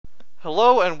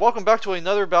Hello and welcome back to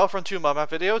another Battlefront 2 mod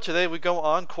map video. Today we go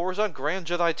on Coruscant Grand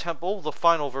Jedi Temple, the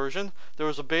final version. There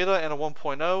was a beta and a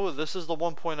 1.0. This is the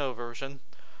 1.0 version.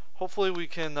 Hopefully we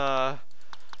can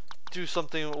do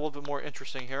something a little bit more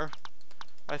interesting here.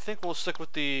 I think we'll stick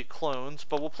with the clones,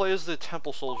 but we'll play as the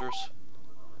Temple Soldiers.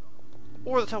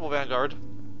 Or the Temple Vanguard.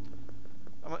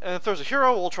 And if there's a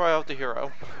hero, we'll try out the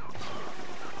hero.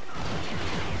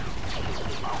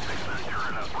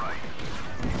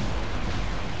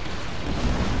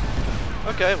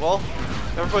 Okay, well,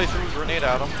 everybody threw a grenade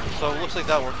at him, so it looks like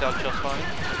that worked out just fine.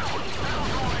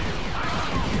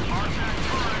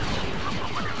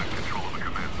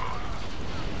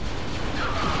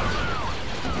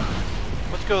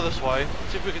 Let's go this way.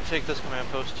 See if we can take this command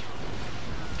post.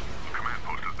 Command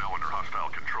post is now under hostile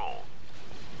control.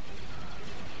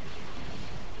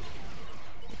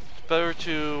 It's better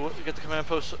to get the command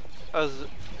post as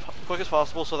quick as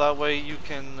possible, so that way you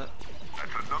can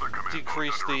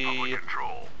decrease the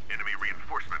enemy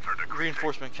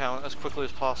reinforcement count as quickly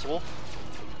as possible.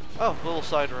 Oh, little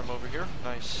side room over here.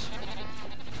 Nice.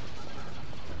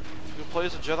 Who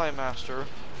plays a Jedi Master?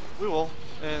 We will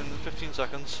in 15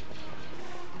 seconds.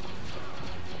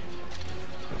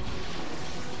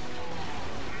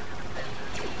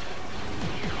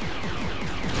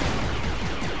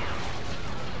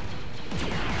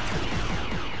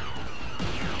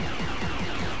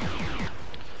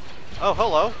 Oh,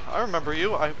 hello. I remember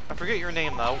you. I forget your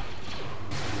name, though.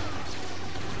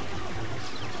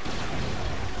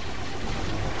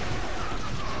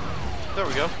 There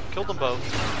we go. Killed them both.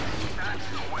 That's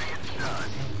the way it's done.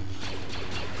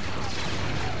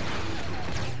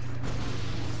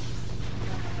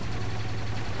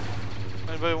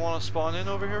 Anybody want to spawn in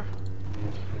over here?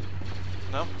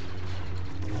 No?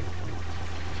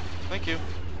 Thank you.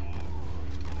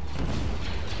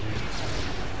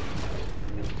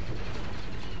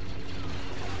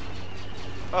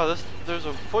 Oh, there's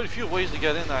quite a few ways to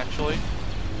get in, actually.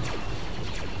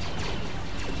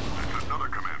 That's another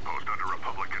command post under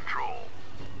Republic control.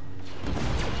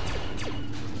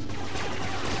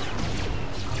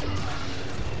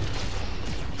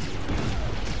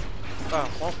 Oh,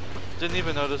 well, didn't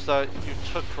even notice that you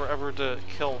took forever to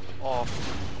kill off.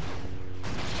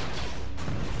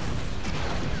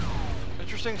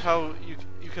 Interesting how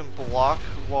you can block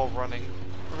while running.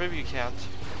 Or maybe you can't.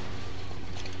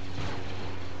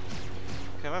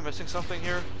 Okay, am I missing something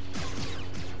here?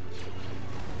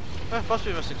 Must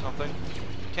be missing something.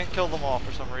 Can't kill them all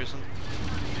for some reason.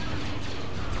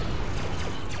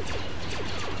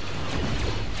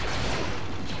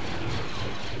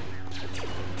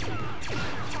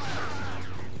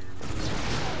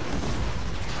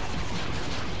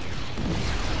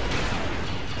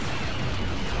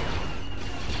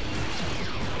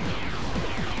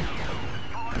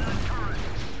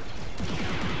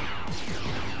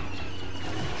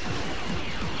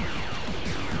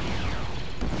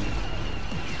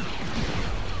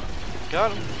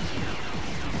 Got him.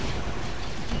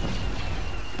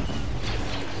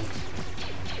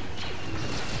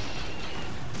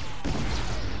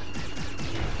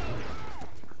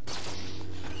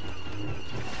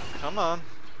 Come on.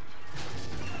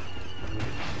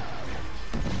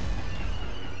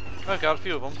 I got a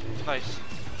few of them. Nice.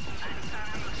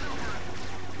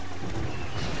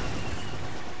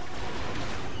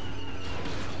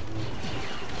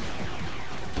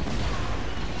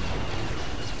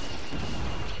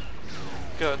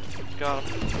 Good. Got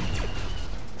him.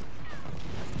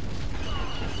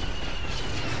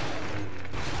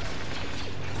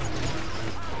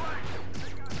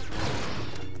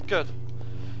 Good.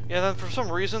 Yeah, then for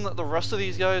some reason, the rest of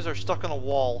these guys are stuck in a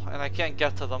wall, and I can't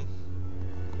get to them.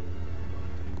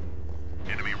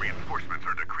 Enemy reinforcements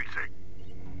are decreasing.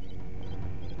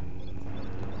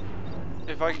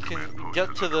 If I can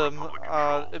get to them,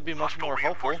 it'd be much more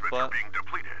helpful, but...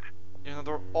 You know,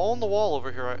 they're all on the wall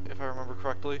over here, if I remember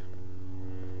correctly.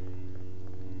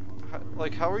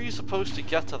 Like, how are you supposed to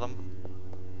get to them?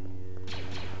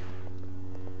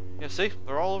 Yeah, see?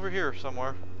 They're all over here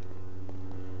somewhere.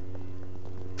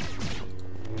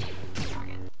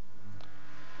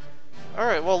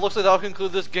 Alright, well, looks like that'll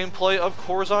conclude this gameplay of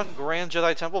Coruscant Grand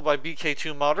Jedi Temple by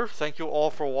BK2 Modder. Thank you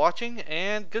all for watching,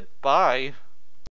 and goodbye.